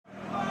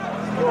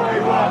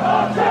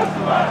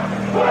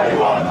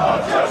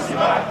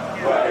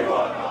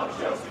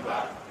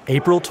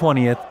April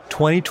 20th,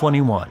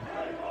 2021,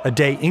 a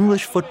day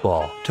English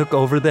football took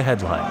over the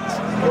headlines.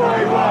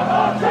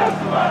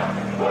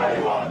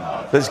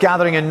 There's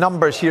gathering in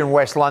numbers here in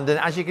West London.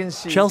 As you can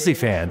see, Chelsea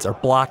fans are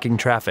blocking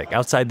traffic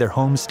outside their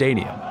home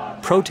stadium,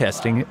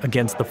 protesting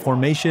against the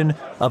formation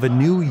of a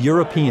new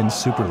European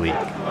Super League.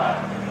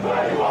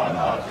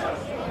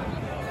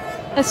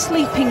 A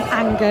sleeping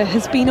anger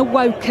has been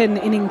awoken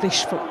in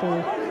English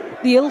football.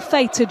 The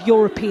ill-fated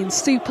European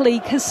Super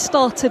League has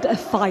started a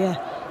fire,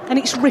 and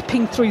it's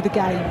ripping through the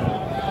game.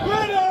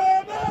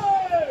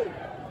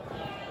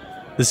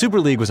 The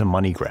Super League was a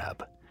money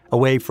grab, a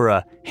way for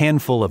a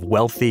handful of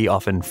wealthy,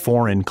 often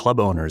foreign club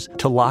owners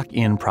to lock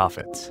in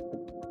profits.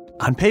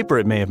 On paper,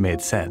 it may have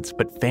made sense,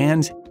 but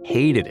fans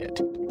hated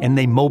it, and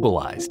they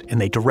mobilized, and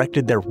they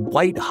directed their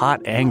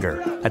white-hot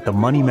anger at the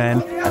money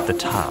men at the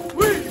top.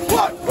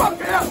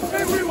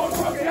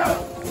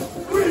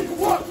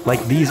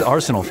 Like these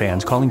Arsenal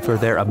fans calling for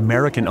their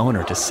American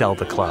owner to sell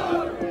the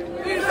club.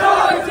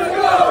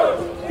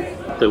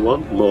 They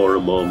want more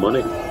and more money.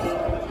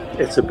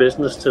 It's a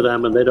business to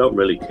them, and they don't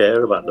really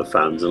care about the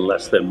fans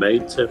unless they're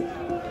made to.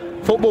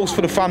 Football's for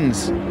the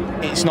fans.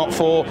 It's not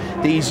for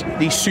these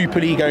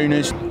Super League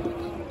owners.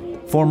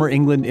 Former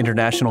England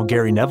international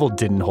Gary Neville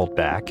didn't hold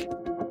back.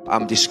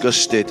 I'm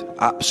disgusted,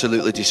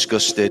 absolutely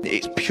disgusted.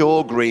 It's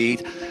pure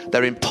greed.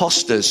 They're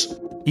imposters.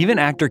 Even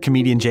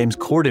actor-comedian James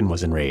Corden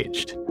was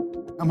enraged.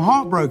 I'm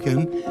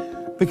heartbroken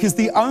because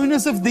the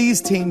owners of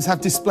these teams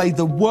have displayed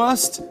the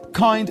worst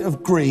kind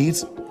of greed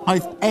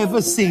I've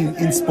ever seen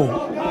in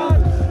sport.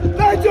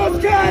 They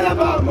just care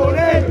about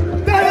money.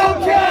 They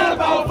don't care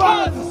about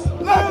fans.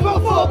 Liverpool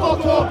Football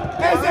Club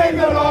is in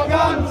the wrong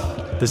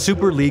hands. The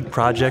Super League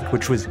project,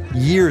 which was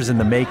years in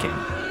the making,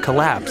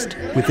 collapsed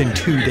within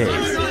 2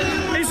 days.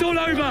 It's all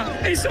over.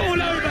 It's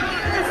all over.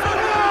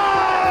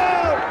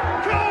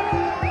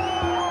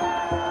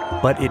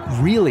 But it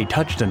really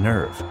touched a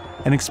nerve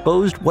and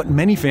exposed what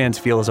many fans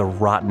feel is a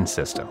rotten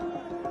system.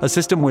 A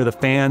system where the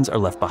fans are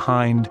left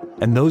behind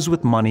and those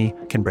with money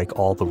can break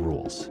all the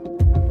rules.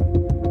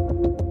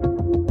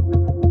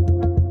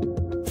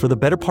 For the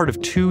better part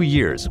of 2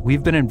 years,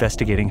 we've been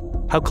investigating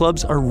how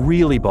clubs are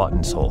really bought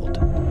and sold.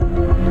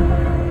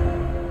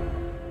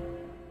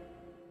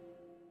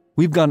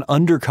 We've gone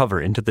undercover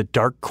into the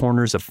dark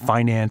corners of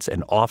finance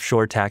and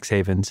offshore tax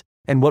havens,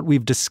 and what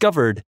we've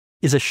discovered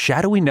is a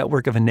shadowy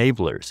network of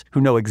enablers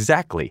who know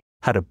exactly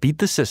how to beat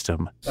the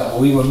system. So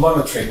we were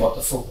monitoring what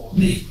the Football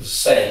League was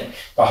saying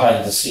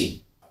behind the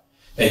scene.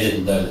 They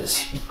didn't know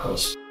this, of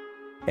course.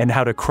 And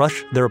how to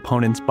crush their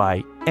opponents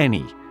by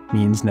any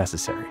means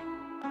necessary.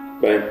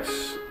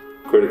 Banks,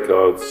 credit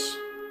cards,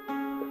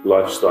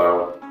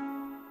 lifestyle.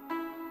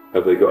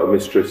 Have they got a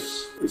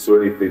mistress? Is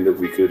there anything that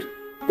we could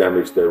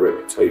damage their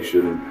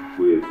reputation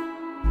with?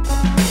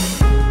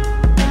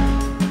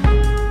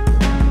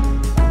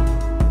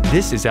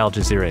 This is Al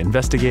Jazeera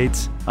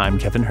Investigates. I'm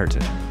Kevin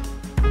Hurton.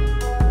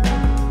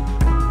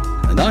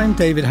 And I'm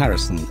David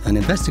Harrison, an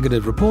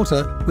investigative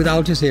reporter with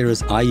Al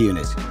Jazeera's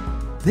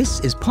iUnit. This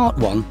is part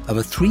one of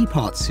a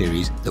 3-part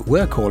series that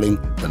we're calling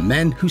The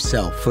Men Who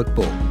Sell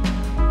Football.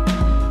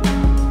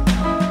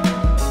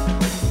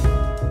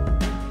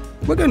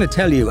 We're going to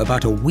tell you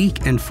about a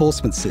weak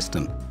enforcement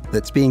system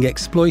that's being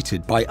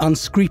exploited by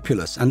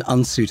unscrupulous and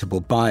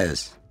unsuitable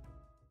buyers.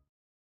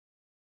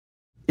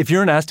 If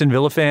you're an Aston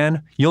Villa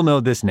fan, you'll know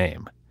this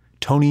name,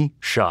 Tony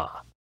Xia.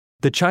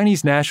 The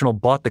Chinese national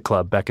bought the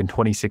club back in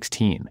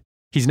 2016.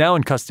 He's now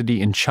in custody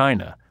in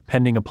China,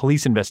 pending a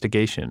police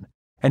investigation,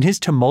 and his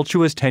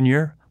tumultuous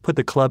tenure put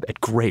the club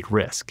at great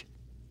risk.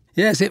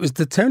 Yes, it was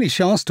the Tony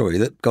Xia story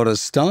that got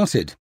us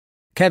started.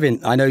 Kevin,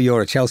 I know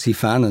you're a Chelsea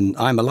fan and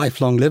I'm a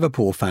lifelong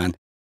Liverpool fan,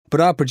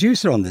 but our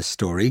producer on this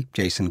story,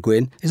 Jason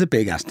Gwynn, is a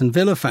big Aston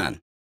Villa fan.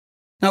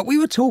 Now, we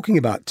were talking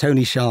about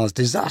Tony Xia's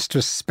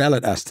disastrous spell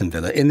at Aston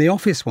Villa in the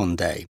office one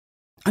day,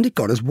 and it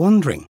got us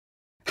wondering,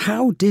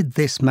 how did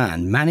this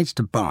man manage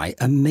to buy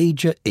a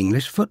major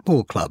English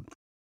football club?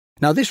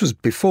 Now, this was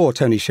before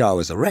Tony Xia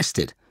was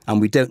arrested, and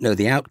we don't know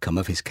the outcome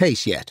of his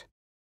case yet.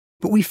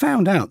 But we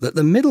found out that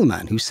the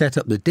middleman who set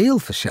up the deal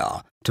for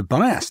Xia to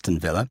buy Aston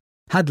Villa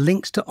had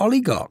links to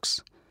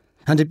oligarchs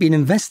and had been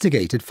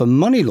investigated for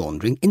money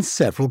laundering in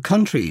several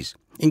countries,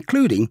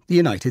 including the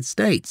United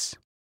States.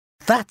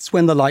 That's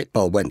when the light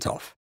bulb went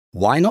off.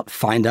 Why not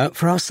find out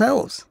for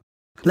ourselves?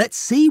 Let's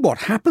see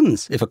what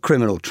happens if a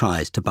criminal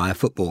tries to buy a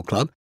football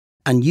club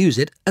and use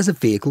it as a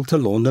vehicle to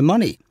launder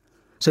money.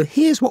 So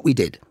here's what we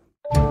did.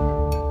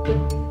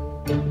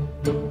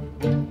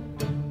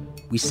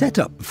 We set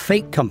up a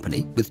fake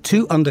company with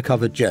 2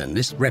 undercover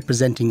journalists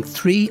representing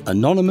 3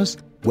 anonymous,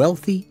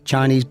 wealthy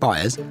Chinese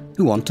buyers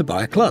who want to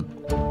buy a club.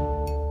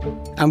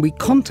 And we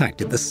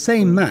contacted the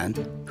same man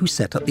who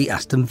set up the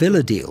Aston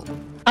Villa deal.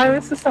 Hi,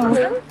 Mr.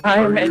 Samuelson.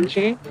 I'm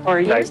Angie. How are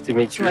you? Nice to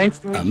meet you. Nice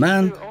to meet you. A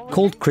man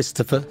called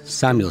Christopher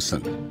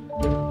Samuelson.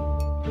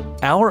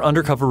 Our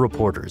undercover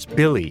reporters,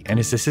 Billy and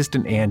his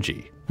assistant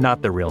Angie,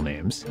 not their real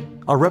names,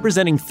 are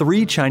representing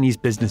 3 Chinese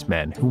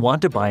businessmen who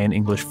want to buy an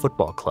English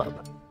football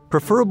club.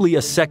 preferably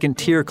a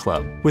second-tier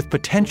club with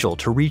potential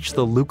to reach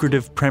the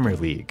lucrative Premier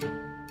League.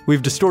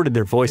 We've distorted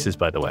their voices,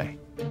 by the way.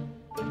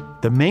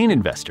 The main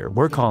investor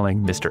we're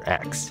calling Mr.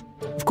 X.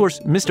 Of course,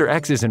 Mr.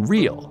 X isn't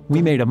real.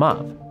 We made him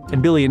up.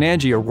 And Billy and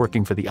Angie are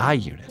working for the I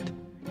Unit.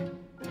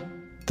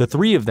 The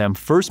three of them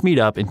first meet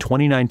up in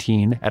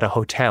 2019 at a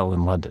hotel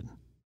in London.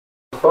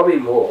 Bobby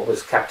Moore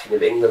was captain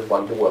of England,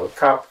 won the World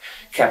Cup,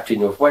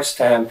 captain of West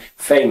Ham,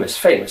 famous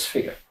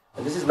figure.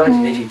 And this is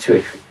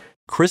 1982.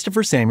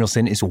 Christopher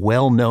Samuelson is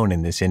well known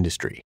in this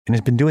industry and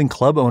has been doing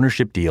club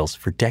ownership deals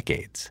for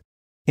decades.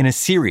 In a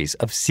series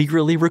of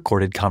secretly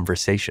recorded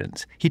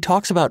conversations, he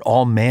talks about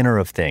all manner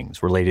of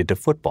things related to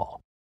football.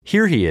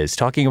 Here he is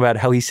talking about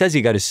how he says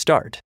he got his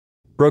start,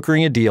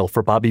 brokering a deal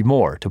for Bobby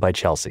Moore to buy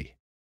Chelsea.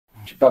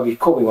 Bobby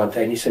called me one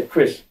day and he said,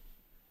 Chris,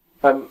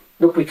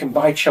 look, we can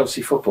buy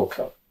Chelsea Football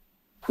Club.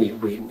 We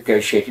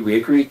negotiated, we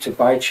agreed to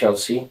buy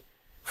Chelsea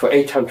for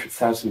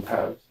 £800,000,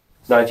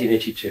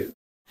 1982.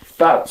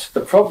 But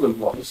the problem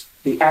was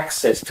the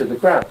access to the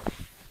ground.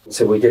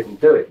 So we didn't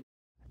do it.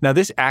 Now,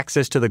 this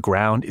access to the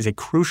ground is a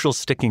crucial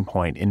sticking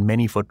point in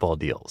many football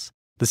deals.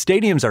 The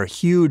stadiums are a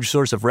huge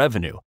source of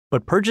revenue,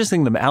 but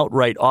purchasing them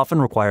outright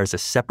often requires a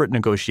separate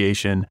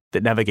negotiation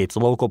that navigates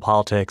local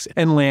politics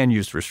and land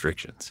use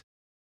restrictions.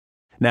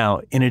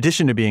 Now, in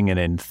addition to being an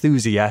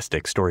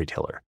enthusiastic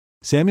storyteller,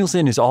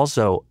 Samuelson is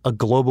also a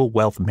global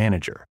wealth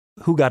manager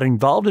who got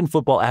involved in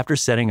football after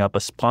setting up a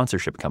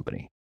sponsorship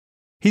company.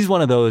 He's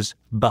one of those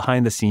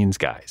behind-the-scenes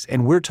guys,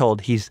 and we're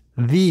told he's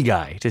the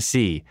guy to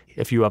see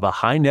if you have a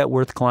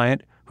high-net-worth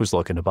client who's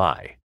looking to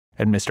buy.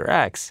 And Mr.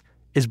 X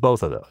is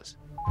both of those.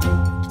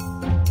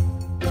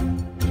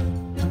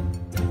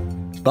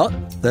 But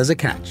there's a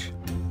catch.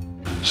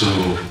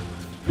 So,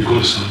 we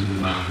got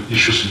some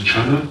issues in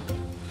China.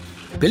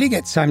 Billy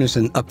gets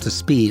Samuelson up to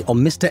speed on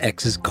Mr.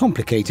 X's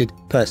complicated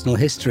personal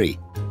history.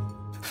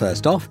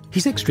 First off,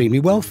 he's extremely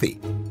wealthy.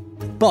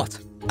 But,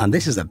 and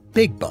this is a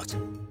big but,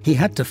 he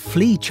had to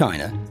flee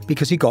China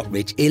because he got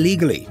rich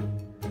illegally.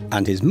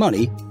 And his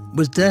money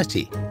was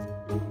dirty.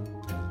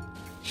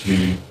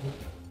 He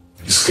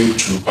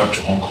escaped back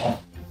to Hong Kong.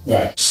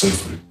 Right.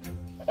 Safely.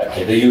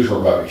 Okay, the usual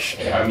rubbish.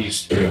 Okay, I'm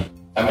used to it.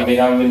 I mean,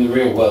 I'm in the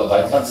real world.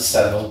 I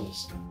understand all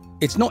this.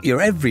 It's not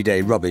your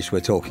everyday rubbish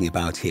we're talking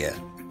about here.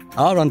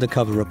 Our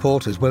undercover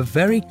reporters were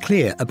very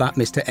clear about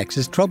Mr.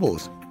 X's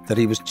troubles, that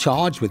he was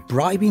charged with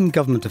bribing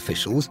government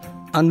officials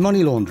and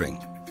money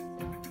laundering.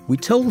 We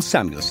told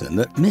Samuelson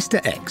that Mr.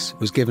 X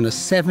was given a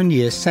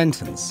 7-year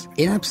sentence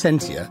in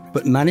absentia,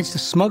 but managed to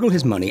smuggle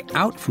his money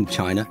out from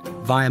China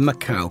via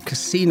Macau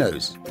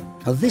casinos.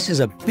 Now, this is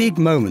a big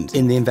moment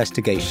in the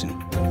investigation.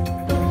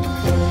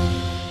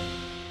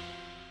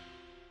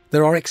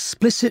 There are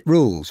explicit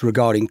rules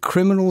regarding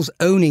criminals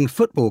owning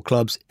football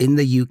clubs in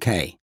the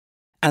UK.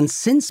 And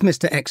since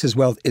Mr. X's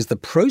wealth is the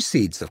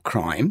proceeds of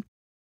crime,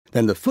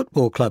 then the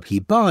football club he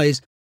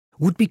buys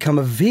would become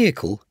a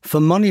vehicle for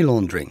money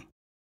laundering.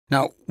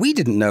 Now, we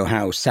didn't know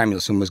how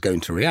Samuelson was going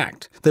to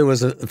react. There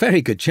was a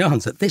very good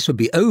chance that this would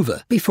be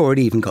over before it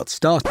even got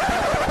started.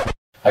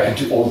 I can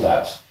do all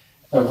that.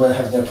 I will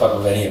have no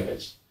problem with any of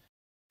it.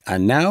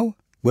 And now,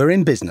 we're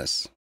in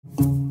business.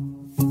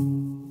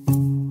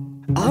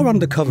 Our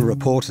undercover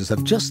reporters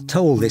have just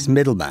told this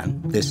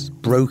middleman, this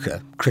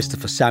broker,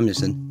 Christopher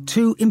Samuelson,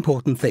 2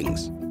 important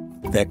things.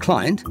 Their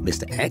client,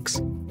 Mr. X,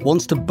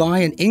 wants to buy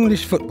an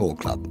English football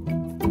club.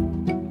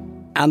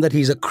 And that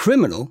he's a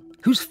criminal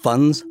whose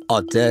funds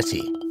are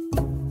dirty.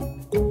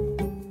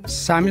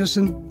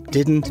 Samuelson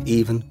didn't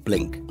even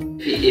blink.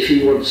 If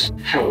he wants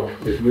help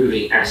with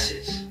moving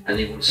assets and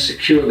he wants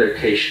secure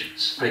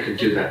locations, I can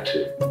do that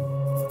too.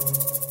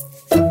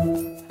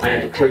 I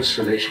have a close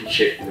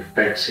relationship with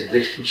banks in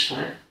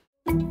Liechtenstein.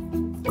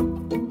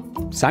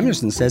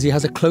 Samuelson says he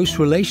has a close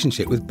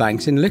relationship with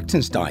banks in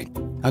Liechtenstein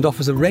and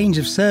offers a range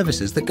of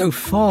services that go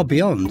far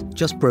beyond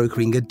just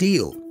brokering a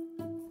deal.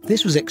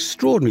 This was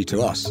extraordinary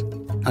to us,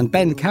 and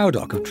Ben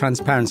Cowdock of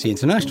Transparency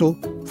International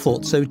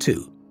thought so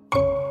too.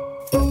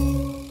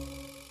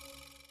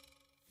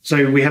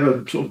 So we have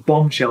a sort of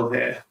bombshell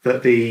here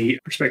that the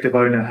prospective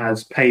owner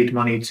has paid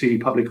money to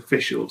public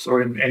officials,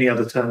 or in any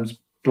other terms,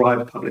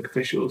 bribed public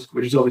officials,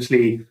 which is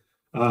obviously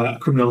a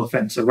criminal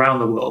offence around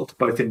the world,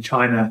 both in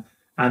China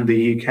and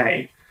the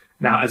UK.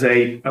 Now, as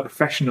a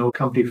professional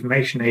company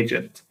information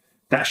agent,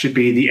 that should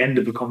be the end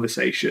of the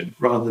conversation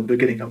rather than the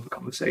beginning of the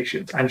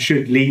conversation, and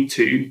should lead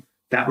to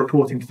that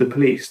reporting to the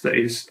police that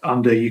is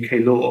under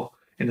UK law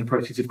in the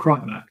Proceeds of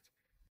Crime Act.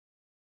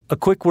 A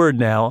quick word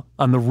now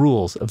on the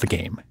rules of the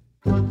game.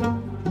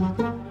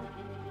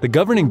 The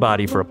governing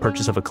body for a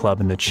purchase of a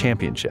club in the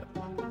Championship,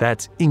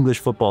 that's English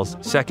football's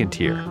second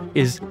tier,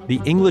 is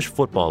the English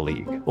Football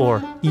League, or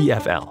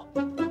EFL.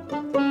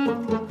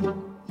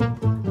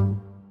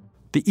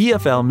 The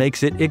EFL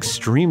makes it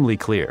extremely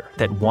clear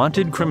that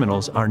wanted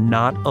criminals are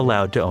not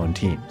allowed to own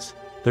teams.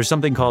 There's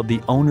something called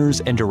the Owners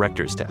and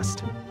Directors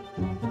Test.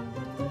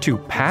 To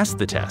pass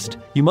the test,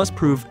 you must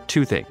prove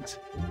 2 things: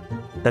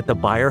 that the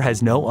buyer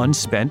has no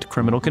unspent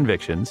criminal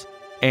convictions,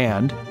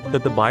 and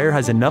that the buyer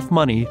has enough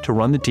money to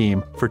run the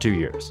team for 2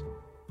 years.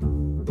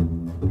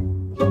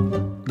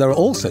 There are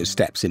also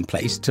steps in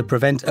place to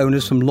prevent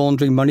owners from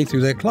laundering money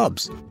through their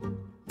clubs.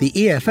 The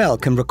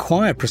EFL can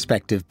require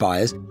prospective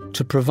buyers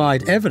to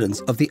provide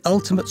evidence of the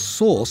ultimate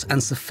source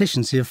and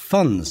sufficiency of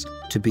funds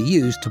to be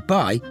used to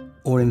buy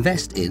or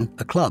invest in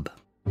a club.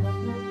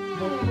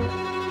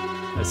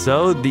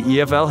 So the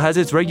EFL has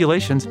its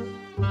regulations.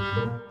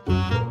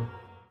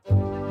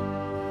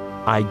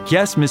 I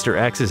guess Mr.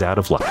 X is out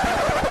of luck.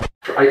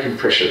 I can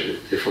pressure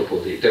the Football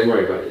League. Don't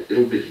worry about it.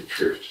 It'll be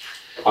improved.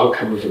 I'll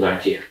come with an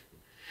idea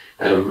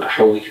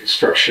how we can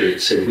structure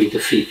it so we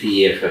defeat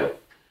the EFL.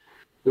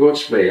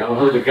 Watch me. I'll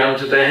hold a gun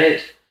to their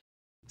head.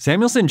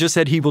 Samuelson just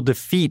said he will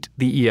defeat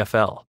the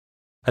EFL.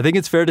 I think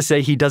it's fair to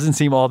say he doesn't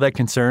seem all that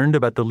concerned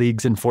about the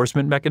league's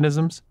enforcement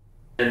mechanisms.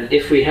 And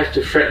if we have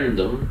to threaten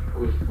them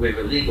with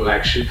a legal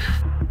action,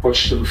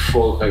 watch them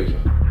fall over.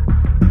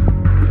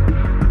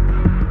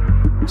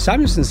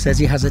 Samuelson says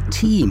he has a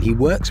team he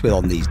works with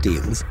on these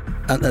deals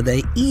and that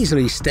they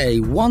easily stay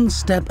one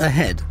step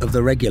ahead of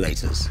the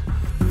regulators.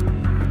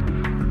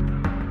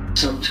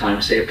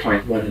 Sometimes they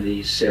appoint one of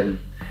these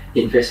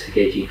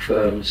investigating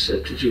firms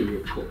to do a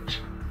report.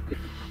 If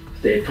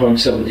they appoint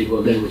somebody who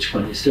will know which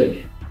one is doing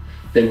it,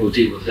 then we'll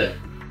deal with them.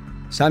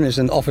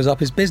 Samuelson offers up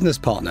his business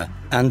partner,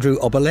 Andrew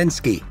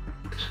Obolensky.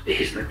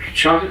 He's the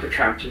chartered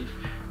accountant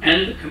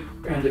and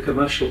the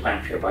commercial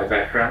banker by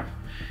background.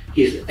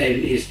 He's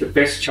the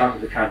best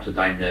chartered accountant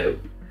I know.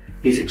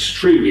 He's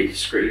extremely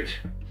discreet.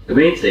 The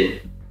main thing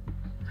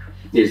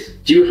is,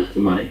 do you have the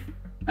money?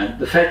 And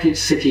the fact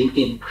it's sitting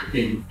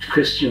in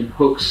Christian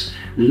Hook's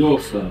law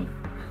firm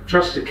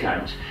trust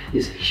account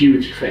is a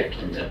huge effect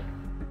on them.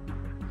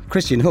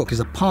 Christian Hook is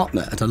a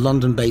partner at a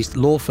London-based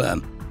law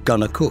firm,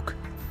 Gunnar Cook.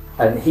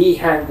 And he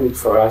handled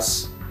for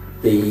us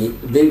the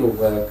legal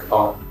work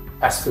on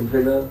Aston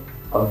Villa,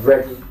 on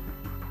Reading.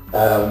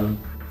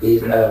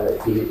 He's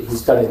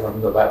done it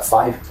on about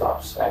 5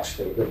 clubs,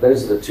 actually. But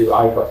those are the 2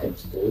 I got him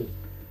to do.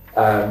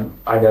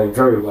 I know him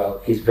very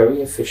well. He's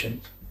very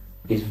efficient.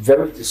 He's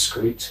very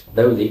discreet,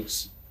 no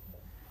leaks.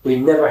 We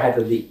never had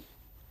a leak.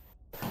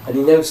 And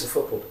he knows the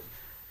football.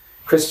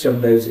 Christian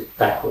knows it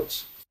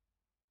backwards.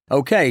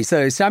 OK,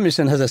 so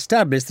Samuelson has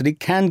established that he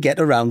can get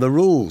around the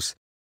rules.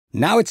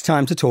 Now it's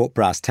time to talk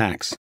brass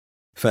tacks.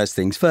 First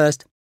things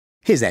first,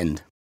 his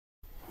end.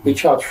 We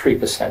charge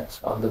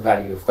 3% on the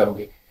value of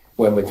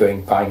when we're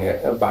doing buying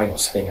or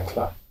selling a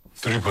club.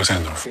 3%.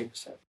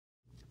 3%.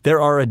 There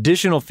are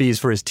additional fees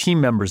for his team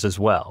members as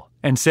well,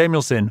 and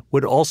Samuelson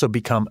would also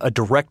become a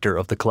director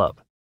of the club.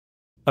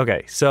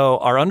 Okay, so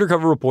our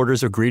undercover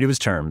reporters agree to his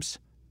terms,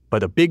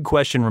 but a big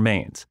question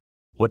remains.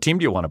 What team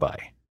do you want to buy?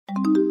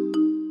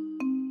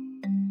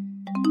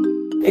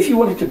 If you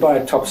wanted to buy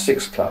a top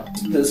 6 club,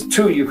 there's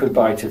 2 you could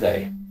buy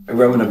today.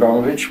 Roman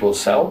Abramovich will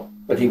sell,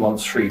 but he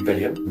wants 3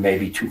 billion,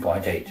 maybe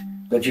 2.8.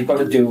 But you've got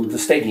to do the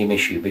stadium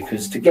issue,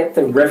 because to get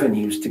the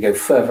revenues to go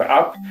further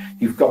up,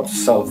 you've got to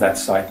solve that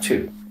side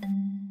too.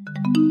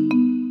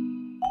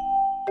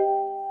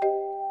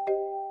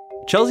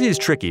 Chelsea is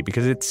tricky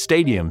because its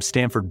stadium,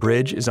 Stamford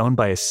Bridge, is owned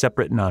by a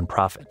separate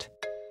non-profit.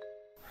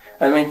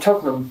 I mean,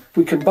 Tottenham,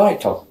 we can buy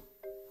Tottenham,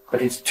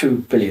 but it's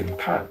 £2 billion.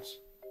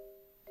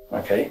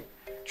 Okay?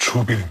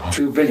 2 billion.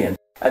 2 billion.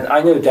 And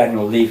I know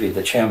Daniel Levy,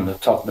 the chairman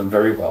of Tottenham,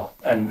 very well,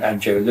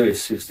 and Joe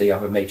Lewis, who's the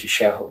other major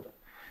shareholder.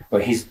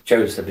 Well,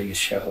 Joe's the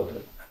biggest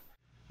shareholder.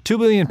 £2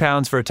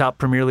 billion for a top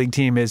Premier League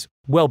team is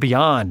well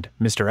beyond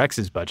Mr.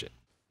 X's budget.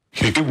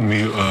 He gave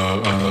me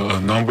a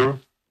number.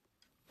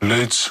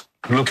 Let's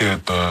look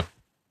at the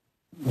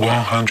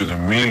 100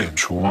 million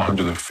to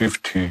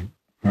 150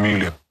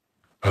 million,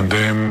 and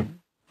then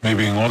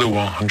maybe another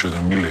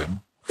 100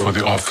 million for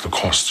the off the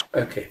cost.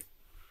 Okay.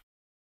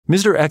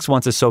 Mr. X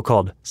wants a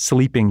so-called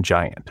sleeping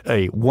giant,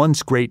 a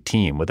once great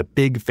team with a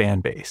big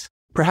fan base,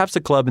 perhaps a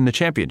club in the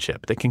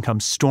Championship that can come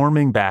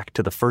storming back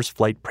to the first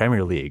flight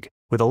Premier League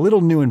with a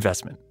little new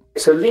investment.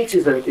 So Leeds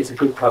is a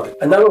good club.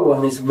 Another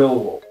one is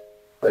Millwall.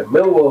 But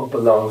Millwall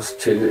belongs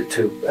to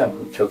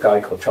a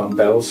guy called John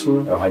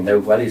Belson, who I know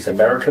well, he's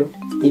American.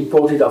 He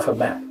bought it off a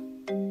map.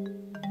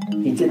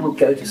 He didn't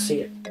go to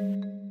see it.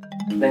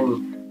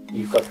 Then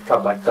you've got a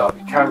club like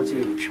Derby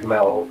County, which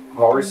Mel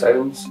Morris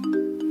owns.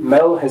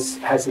 Mel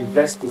has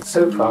invested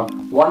so far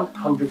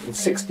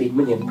 £160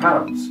 million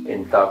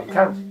in Derby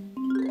County.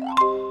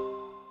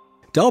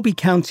 Derby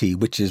County,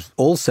 which is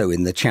also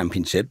in the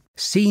Championship,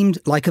 seemed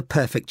like a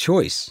perfect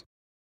choice.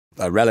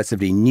 A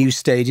relatively new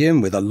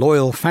stadium with a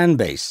loyal fan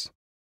base.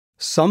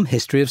 Some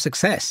history of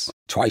success,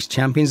 twice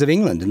champions of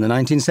England in the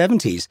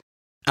 1970s,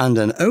 and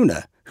an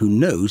owner who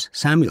knows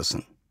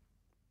Samuelson.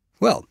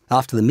 Well,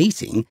 after the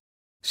meeting,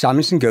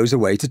 Samuelson goes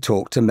away to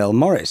talk to Mel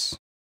Morris,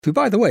 who,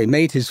 by the way,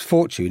 made his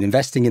fortune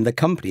investing in the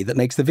company that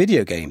makes the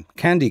video game,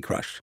 Candy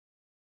Crush.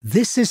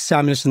 This is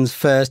Samuelson's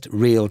first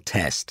real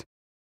test.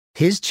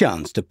 His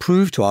chance to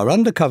prove to our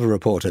undercover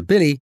reporter,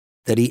 Billy,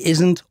 that he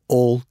isn't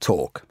all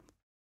talk.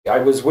 I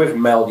was with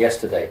Mel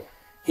yesterday.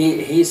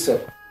 He's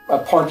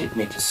appointed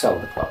me to sell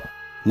the club.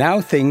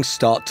 Now things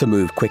start to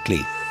move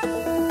quickly.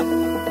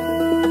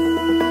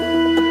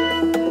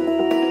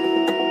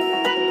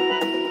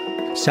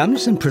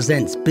 Samuelson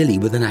presents Billy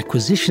with an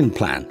acquisition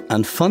plan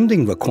and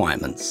funding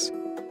requirements.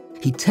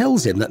 He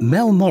tells him that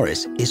Mel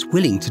Morris is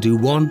willing to do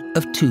one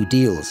of two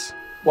deals.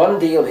 One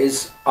deal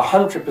is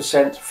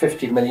 100%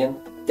 50 million,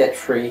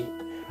 debt-free,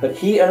 but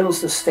he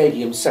owns the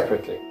stadium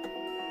separately.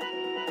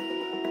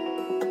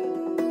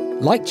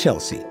 Like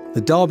Chelsea,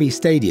 the Derby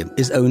Stadium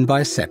is owned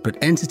by a separate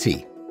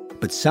entity,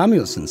 but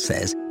Samuelson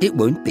says it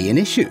won't be an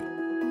issue.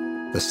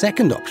 The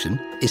second option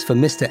is for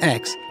Mr.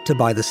 X to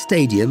buy the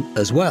stadium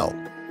as well.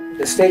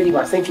 The stadium,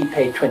 I think he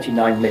paid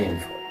 29 million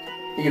for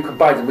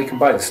it. We can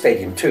buy the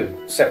stadium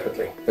too,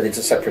 separately, but it's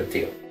a separate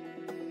deal.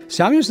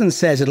 Samuelson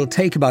says it'll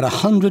take about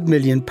 £100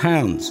 million,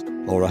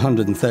 or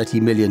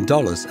 $130 million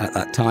at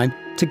that time,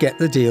 to get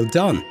the deal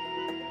done.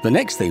 The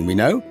next thing we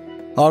know,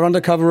 our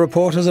undercover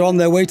reporters are on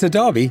their way to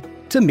Derby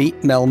to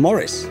meet Mel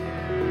Morris.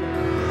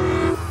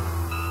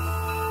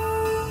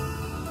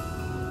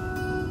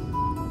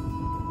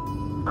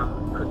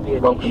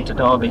 Welcome to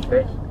Derby.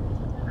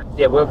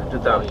 Yeah, welcome to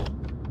Derby.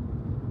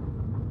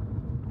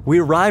 We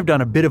arrived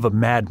on a bit of a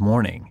mad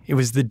morning. It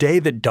was the day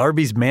that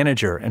Derby's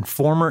manager and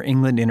former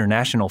England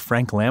international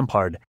Frank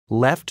Lampard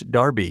left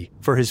Derby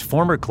for his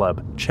former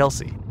club,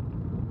 Chelsea.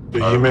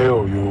 The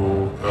email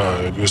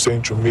you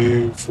sent to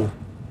me,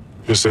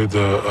 you said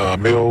the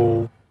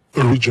mail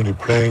originally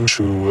planned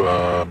to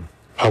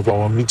have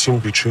our meeting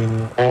between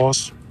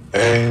us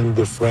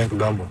and Frank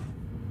Lampard.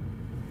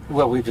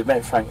 Well, we've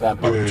met Frank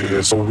Lampard.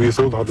 Yeah, so we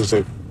thought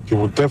that he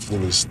would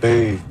definitely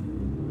stay.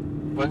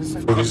 For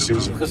this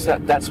season. Because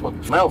that's what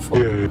Mel for.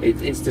 Yeah.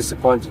 It's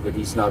disappointing that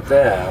he's not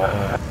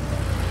there.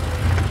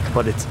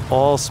 But it's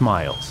all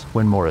smiles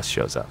when Morris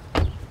shows up.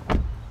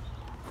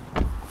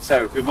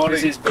 So, good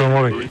morning. Good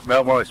morning.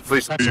 Mel Morris,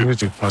 pleased to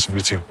meet you. Nice to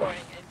meet you.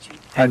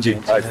 Angie,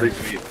 hi, pleased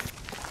to meet you.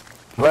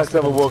 Let's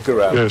have a walk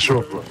around. Yeah,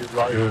 sure.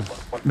 Yeah.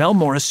 Mel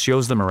Morris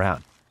shows them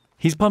around.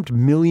 He's pumped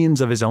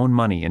millions of his own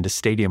money into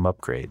stadium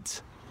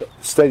upgrades. The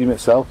stadium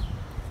itself,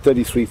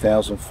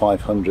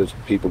 33,500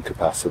 people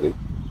capacity.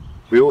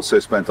 We also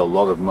spent a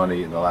lot of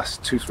money in the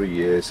last 2-3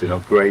 years in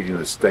upgrading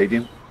the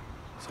stadium.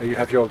 So you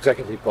have your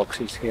executive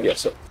boxes here? Yes,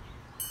 sir.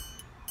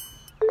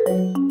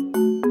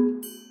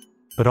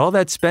 But all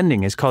that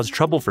spending has caused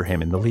trouble for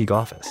him in the league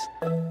office.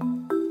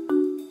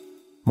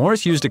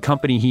 Morris used a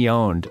company he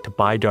owned to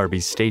buy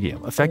Derby's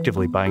stadium,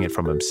 effectively buying it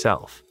from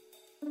himself.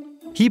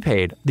 He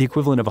paid the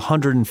equivalent of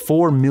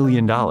 $104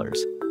 million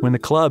when the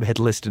club had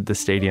listed the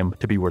stadium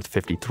to be worth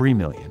 $53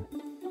 million,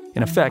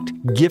 in effect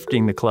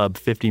gifting the club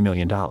 $50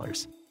 million.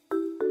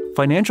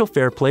 Financial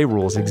fair play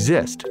rules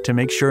exist to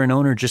make sure an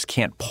owner just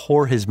can't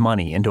pour his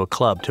money into a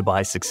club to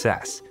buy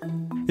success.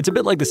 It's a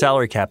bit like the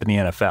salary cap in the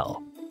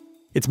NFL.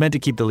 It's meant to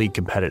keep the league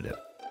competitive.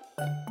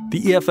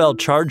 The EFL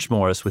charged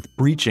Morris with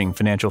breaching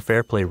financial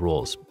fair play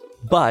rules,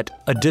 but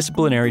a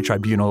disciplinary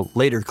tribunal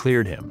later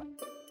cleared him.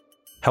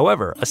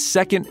 However, a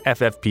second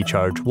FFP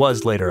charge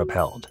was later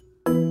upheld.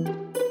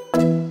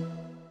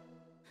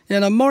 Yeah,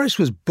 now Morris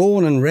was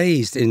born and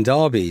raised in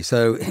Derby,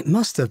 so it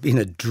must have been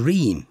a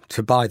dream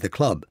to buy the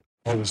club.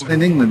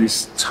 In England,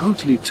 it's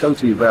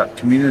totally about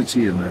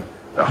community and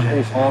the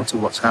whole heart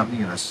of what's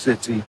happening in a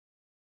city.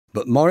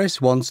 But Morris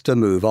wants to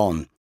move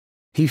on.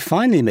 He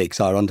finally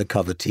makes our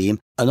undercover team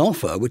an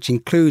offer which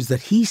includes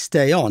that he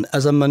stay on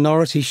as a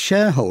minority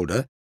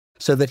shareholder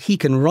so that he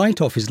can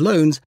write off his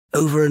loans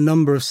over a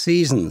number of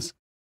seasons,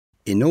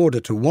 in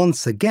order to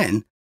once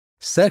again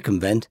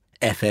circumvent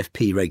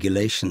FFP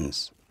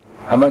regulations.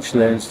 How much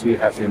loans do you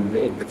have in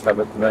the club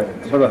at the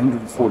moment? About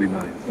 140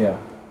 million. Yeah.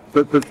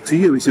 But to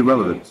you, it's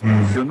irrelevant.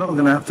 You're not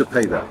going to have to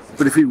pay that.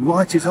 But if you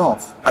write it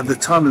off at the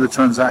time of the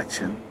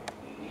transaction,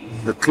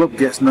 the club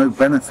gets no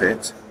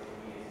benefit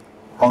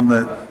on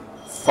the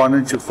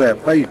financial fair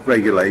play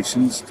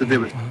regulations to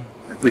do it,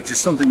 which is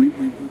something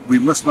we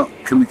must not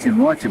commit in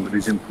writing, but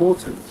is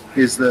important,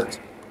 is that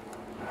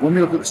when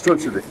we look at the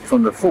structure of it,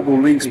 from the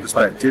Football League's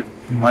perspective,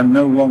 I'm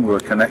no longer a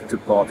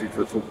connected party to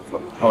the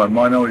football club. I'm a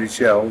minority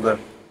shareholder.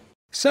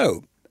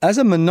 So, as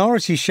a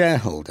minority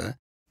shareholder,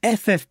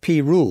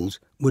 FFP rules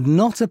would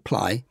not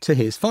apply to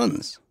his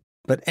funds.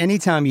 But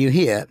anytime you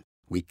hear,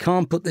 we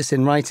can't put this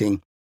in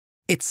writing,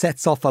 it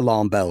sets off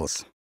alarm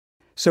bells.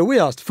 So we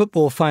asked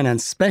football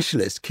finance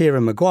specialist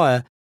Kieran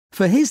Maguire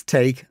for his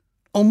take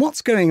on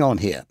what's going on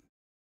here.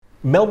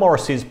 Mel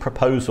Morris's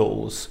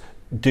proposals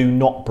do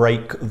not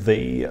break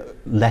the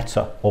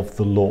letter of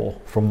the law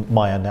from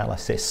my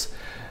analysis.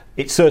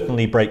 It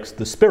certainly breaks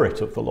the spirit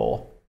of the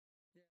law.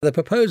 The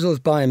proposals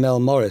by Mel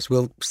Morris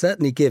will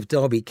certainly give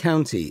Derby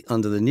County,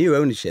 under the new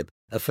ownership,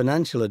 a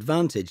financial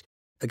advantage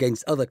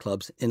against other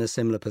clubs in a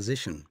similar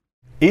position.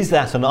 Is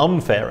that an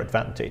unfair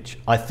advantage?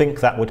 I think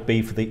that would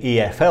be for the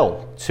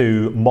EFL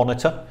to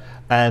monitor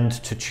and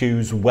to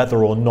choose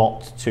whether or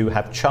not to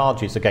have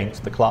charges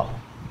against the club.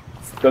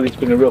 John, it's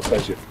been a real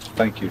pleasure.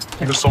 Thank you.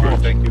 Thank you so much.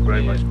 Thank you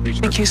very much.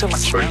 Thank you so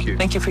much. Thank you.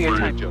 Thank you for your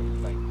time.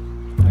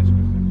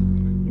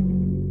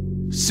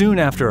 Soon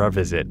after our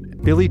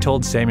visit, Billy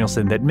told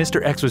Samuelson that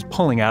Mr. X was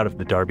pulling out of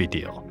the Derby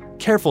deal,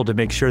 careful to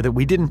make sure that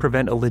we didn't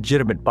prevent a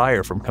legitimate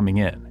buyer from coming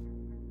in.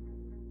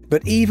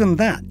 But even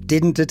that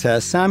didn't deter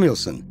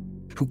Samuelson,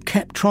 who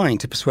kept trying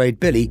to persuade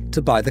Billy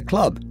to buy the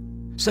club.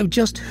 So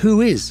just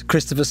who is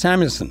Christopher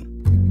Samuelson?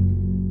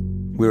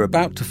 We're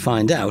about to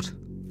find out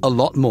a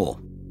lot more.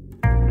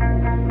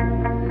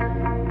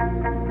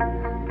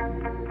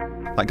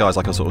 That guy's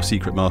like a sort of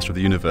secret master of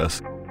the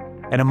universe.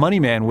 And a money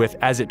man with,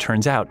 as it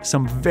turns out,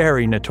 some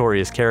very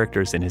notorious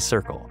characters in his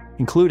circle,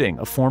 including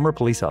a former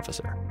police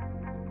officer.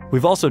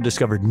 We've also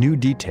discovered new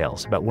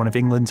details about one of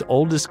England's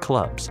oldest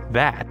clubs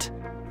that...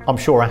 I'm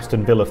sure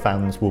Aston Villa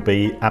fans will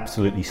be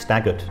absolutely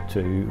staggered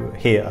to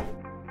hear.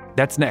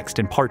 That's next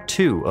in part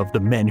 2 of The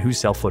Men Who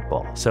Sell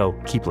Football, so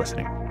keep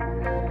listening.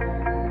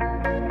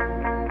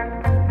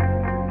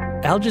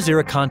 Al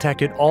Jazeera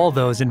contacted all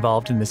those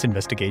involved in this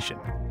investigation.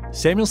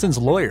 Samuelson's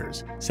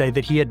lawyers say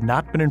that he had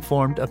not been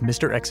informed of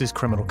Mr. X's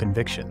criminal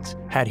convictions.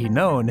 Had he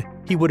known,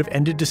 he would have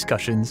ended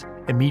discussions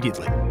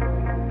immediately.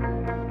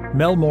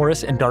 Mel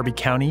Morris and Derby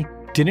County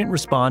didn't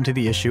respond to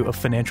the issue of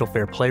financial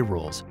fair play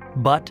rules,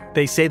 but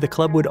they say the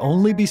club would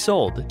only be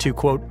sold to,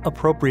 quote,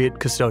 appropriate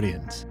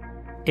custodians.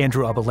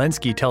 Andrew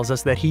Obolensky tells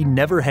us that he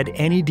never had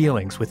any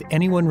dealings with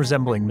anyone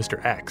resembling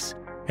Mr. X,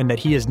 and that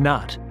he is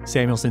not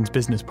Samuelson's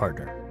business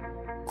partner.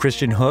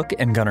 Christian Hook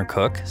and Gunnar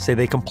Cook say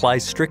they comply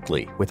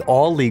strictly with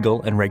all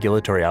legal and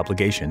regulatory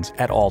obligations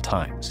at all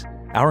times.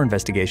 Our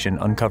investigation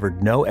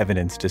uncovered no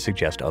evidence to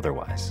suggest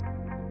otherwise.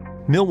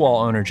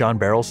 Millwall owner John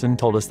Barrelson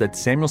told us that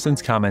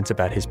Samuelson's comments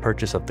about his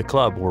purchase of the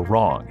club were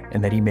wrong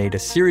and that he made a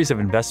series of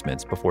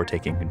investments before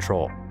taking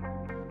control.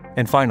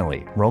 And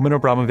finally, Roman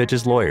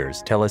Abramovich's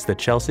lawyers tell us that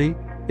Chelsea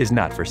is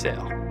not for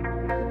sale.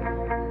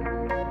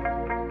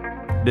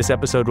 This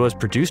episode was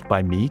produced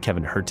by me,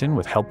 Kevin Hurton,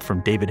 with help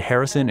from David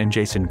Harrison and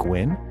Jason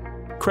Gwynn.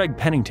 Craig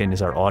Pennington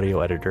is our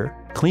audio editor.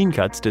 Clean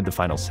Cuts did the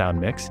final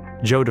sound mix.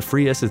 Joe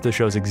DeFrias is the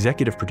show's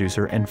executive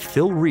producer, and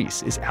Phil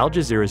Reese is Al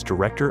Jazeera's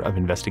director of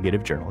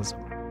investigative journalism.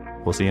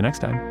 We'll see you next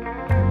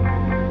time.